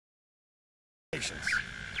Patience.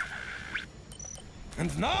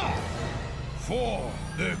 And now, for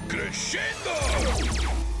the crescendo!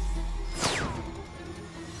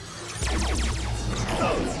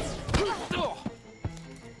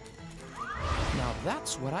 Now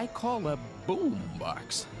that's what I call a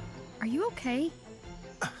boombox. Are you okay?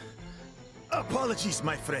 Apologies,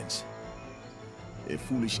 my friends. A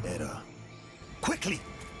foolish error. Quickly,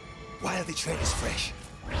 while the trail is fresh.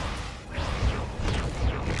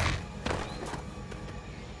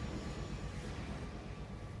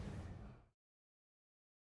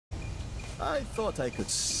 I thought I could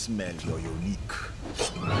smell your unique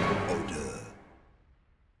odor.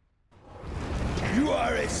 You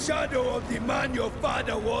are a shadow of the man your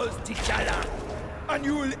father was, T'Challa. And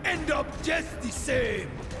you will end up just the same.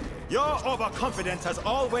 Your overconfidence has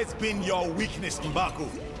always been your weakness, M'Baku.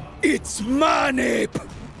 It's Manip!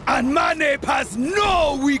 And Manip has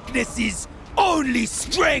no weaknesses, only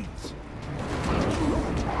strength!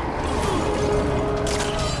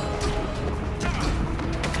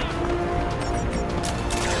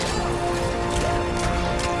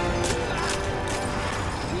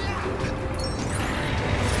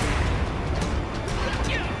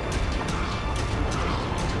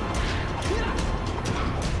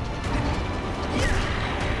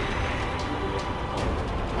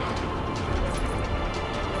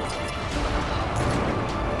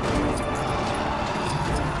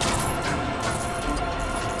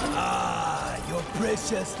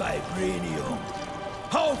 Precious vibranium.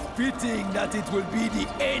 How fitting that it will be the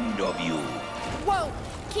end of you. Whoa!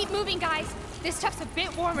 Keep moving, guys. This stuff's a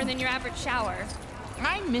bit warmer than your average shower.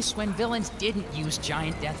 I miss when villains didn't use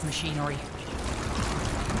giant death machinery.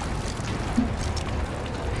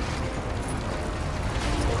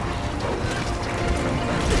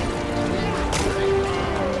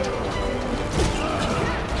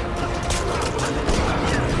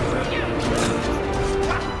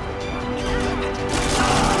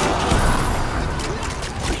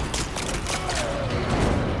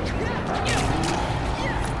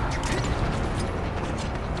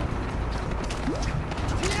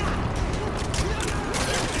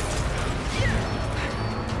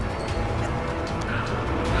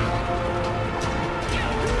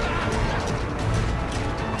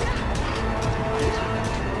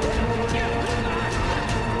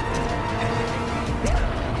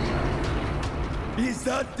 Is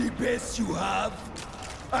that the best you have?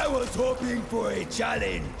 I was hoping for a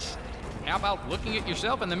challenge. How about looking at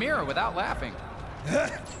yourself in the mirror without laughing?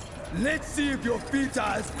 Let's see if your feet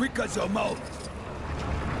are as quick as your mouth.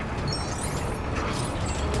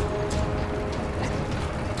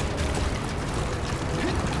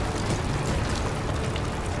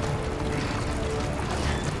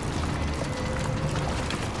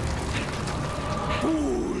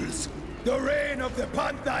 Fools! The reign of the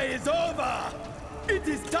panther is over! It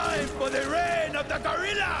is time for the reign of the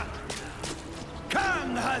gorilla!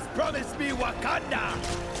 Kang has promised me Wakanda!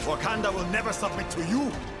 Wakanda will never submit to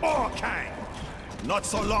you or Kang. Not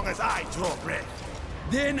so long as I draw breath.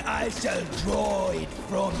 Then I shall draw it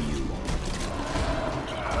from you.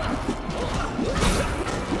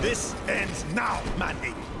 This ends now,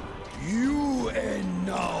 Man-Ape. You end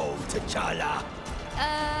now, T'Challa.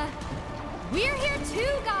 We're here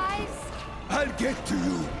too, guys. I'll get to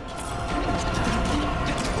you.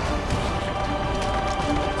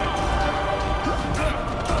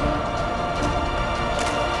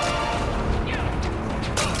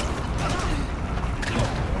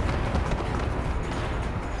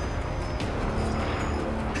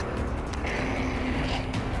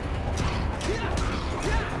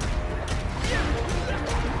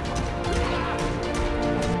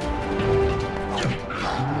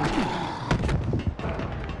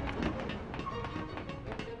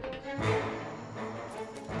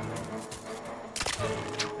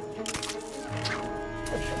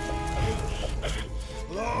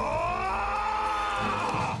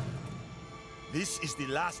 This is the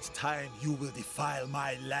last time you will defile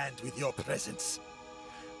my land with your presence.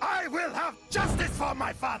 I will have justice for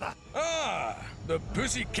my father! Ah, the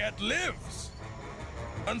pussycat lives.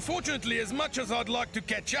 Unfortunately, as much as I'd like to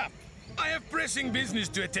catch up, I have pressing business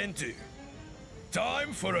to attend to.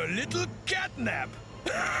 Time for a little catnap.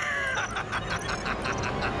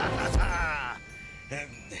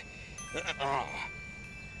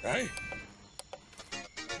 Hey?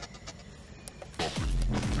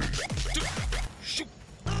 Shoot!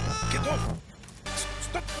 Get off!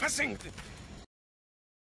 Stop pressing!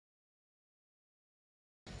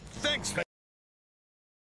 Thanks for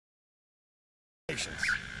patience.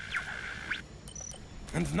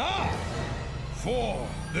 And now, for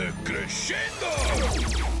the crescendo!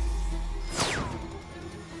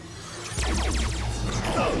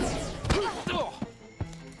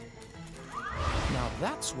 Now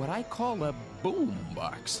that's what I call a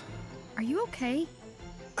boombox. Are you okay?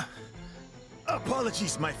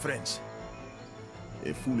 Apologies, my friends.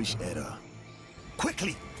 A foolish error.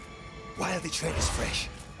 Quickly, while the trail is fresh.